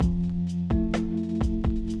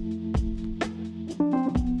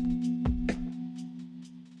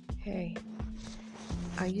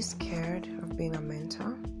Are you scared of being a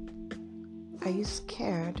mentor? Are you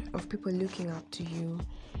scared of people looking up to you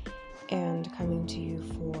and coming to you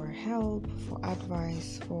for help, for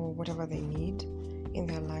advice, for whatever they need in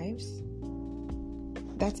their lives?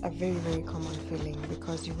 That's a very, very common feeling,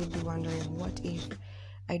 because you would be wondering, what if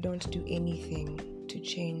I don't do anything to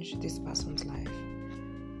change this person's life?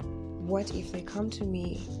 What if they come to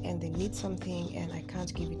me and they need something and I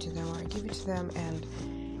can't give it to them, or I give it to them and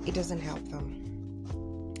it doesn't help them?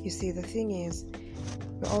 You see, the thing is,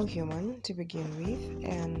 we're all human to begin with,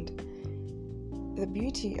 and the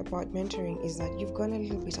beauty about mentoring is that you've gone a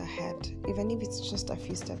little bit ahead. Even if it's just a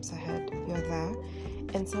few steps ahead, you're there,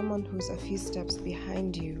 and someone who's a few steps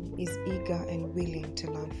behind you is eager and willing to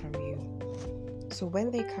learn from you. So when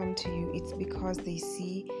they come to you, it's because they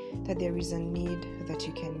see that there is a need that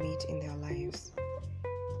you can meet in their lives.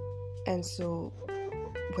 And so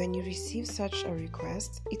when you receive such a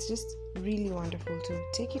request, it's just really wonderful to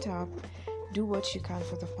take it up, do what you can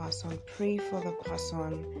for the person, pray for the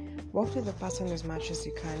person, work with the person as much as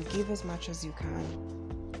you can, give as much as you can,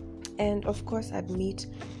 and of course admit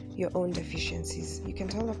your own deficiencies. You can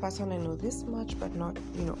tell the person, I know this much, but not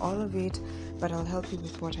all of it, but I'll help you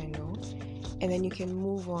with what I know, and then you can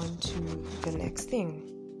move on to the next thing.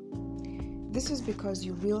 This is because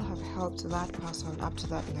you will have helped that person up to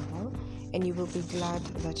that level, and you will be glad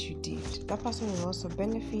that you did. That person will also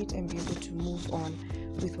benefit and be able to move on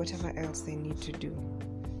with whatever else they need to do.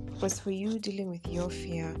 As for you dealing with your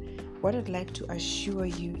fear, what I'd like to assure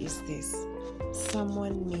you is this: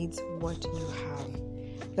 someone needs what you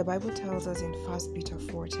have. The Bible tells us in 1 Peter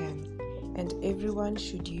 4:10, and everyone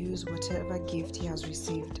should use whatever gift he has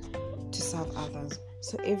received to serve others.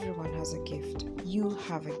 So everyone has a gift. You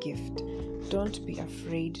have a gift. Don't be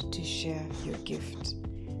afraid to share your gift.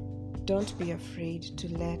 Don't be afraid to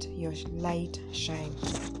let your light shine.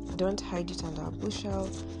 Don't hide it under a bushel.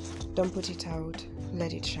 Don't put it out.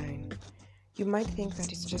 Let it shine. You might think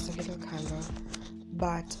that it's just a little candle,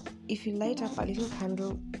 but if you light up a little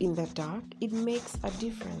candle in the dark, it makes a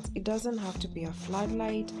difference. It doesn't have to be a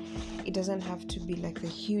floodlight. It doesn't have to be like the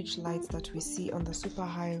huge lights that we see on the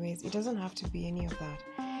superhighways. It doesn't have to be any of that.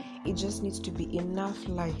 It just needs to be enough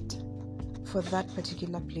light for that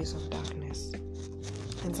particular place of darkness.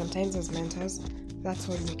 And sometimes as mentors, that's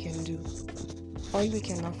all we can do. All we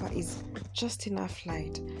can offer is just enough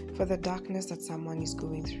light for the darkness that someone is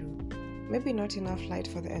going through. Maybe not enough light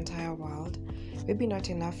for the entire world. Maybe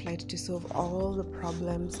not enough light to solve all the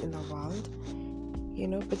problems in the world,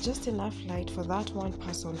 but just enough light for that one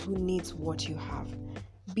person who needs what you have.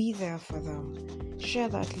 Be there for them. Share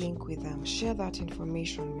that link with them. Share that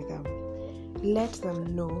information with them. Let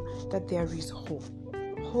them know that there is hope.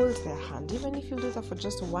 Hold their hand. Even if you do that for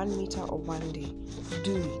just 1 meter or 1 day,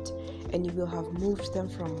 do it, and you will have moved them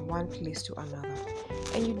from one place to another.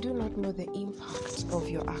 And you do not know the impact of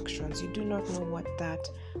your actions. You do not know what that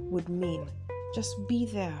would mean. Just be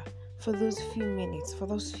there for those few minutes, for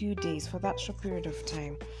those few days, for that short period of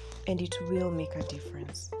time, and it will make a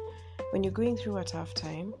difference. When you're going through a tough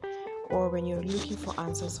time, or when you're looking for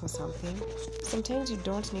answers for something, sometimes you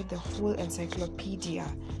don't need the whole encyclopedia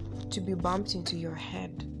to be bumped into your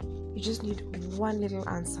head. You just need one little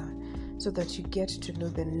answer so that you get to know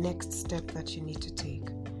the next step that you need to take.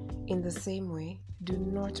 In the same way, do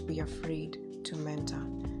not be afraid to mentor.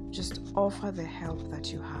 Just offer the help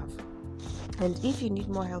that you have. And if you need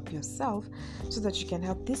more help yourself so that you can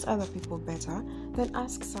help these other people better, then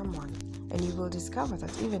ask someone. And you will discover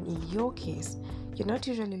that even in your case, you're not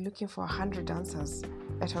usually looking for 100 answers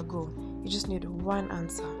at a go. You just need one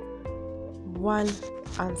answer, one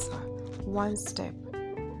step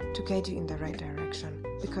to guide you in the right direction,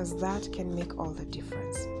 because that can make all the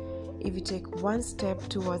difference. If you take one step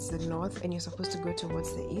towards the north and you're supposed to go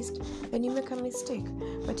towards the east, then you make a mistake.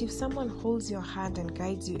 But if someone holds your hand and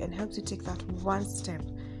guides you and helps you take that one step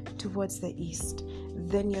towards the east,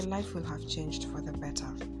 then your life will have changed for the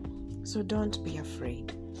better. So don't be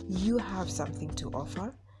afraid. You have something to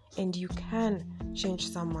offer, and you can change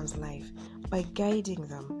someone's life by guiding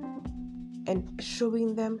them and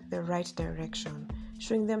showing them the right direction,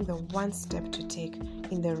 showing them the one step to take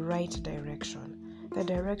in the right direction. The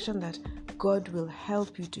direction that God will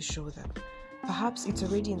help you to show them. Perhaps it's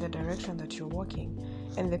already in the direction that you're walking,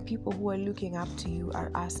 and the people who are looking up to you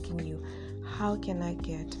are asking you, how can I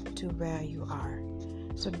get to where you are?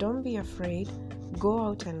 So don't be afraid. Go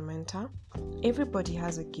out and mentor. Everybody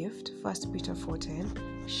has a gift. 1 Peter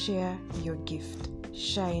 4:10. Share your gift.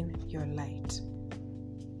 Shine your light.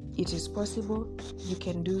 It is possible. You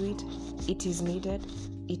can do it. It is needed.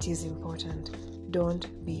 It is important.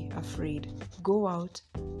 Don't be afraid. Go out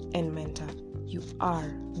and mentor. You are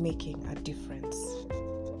making a difference.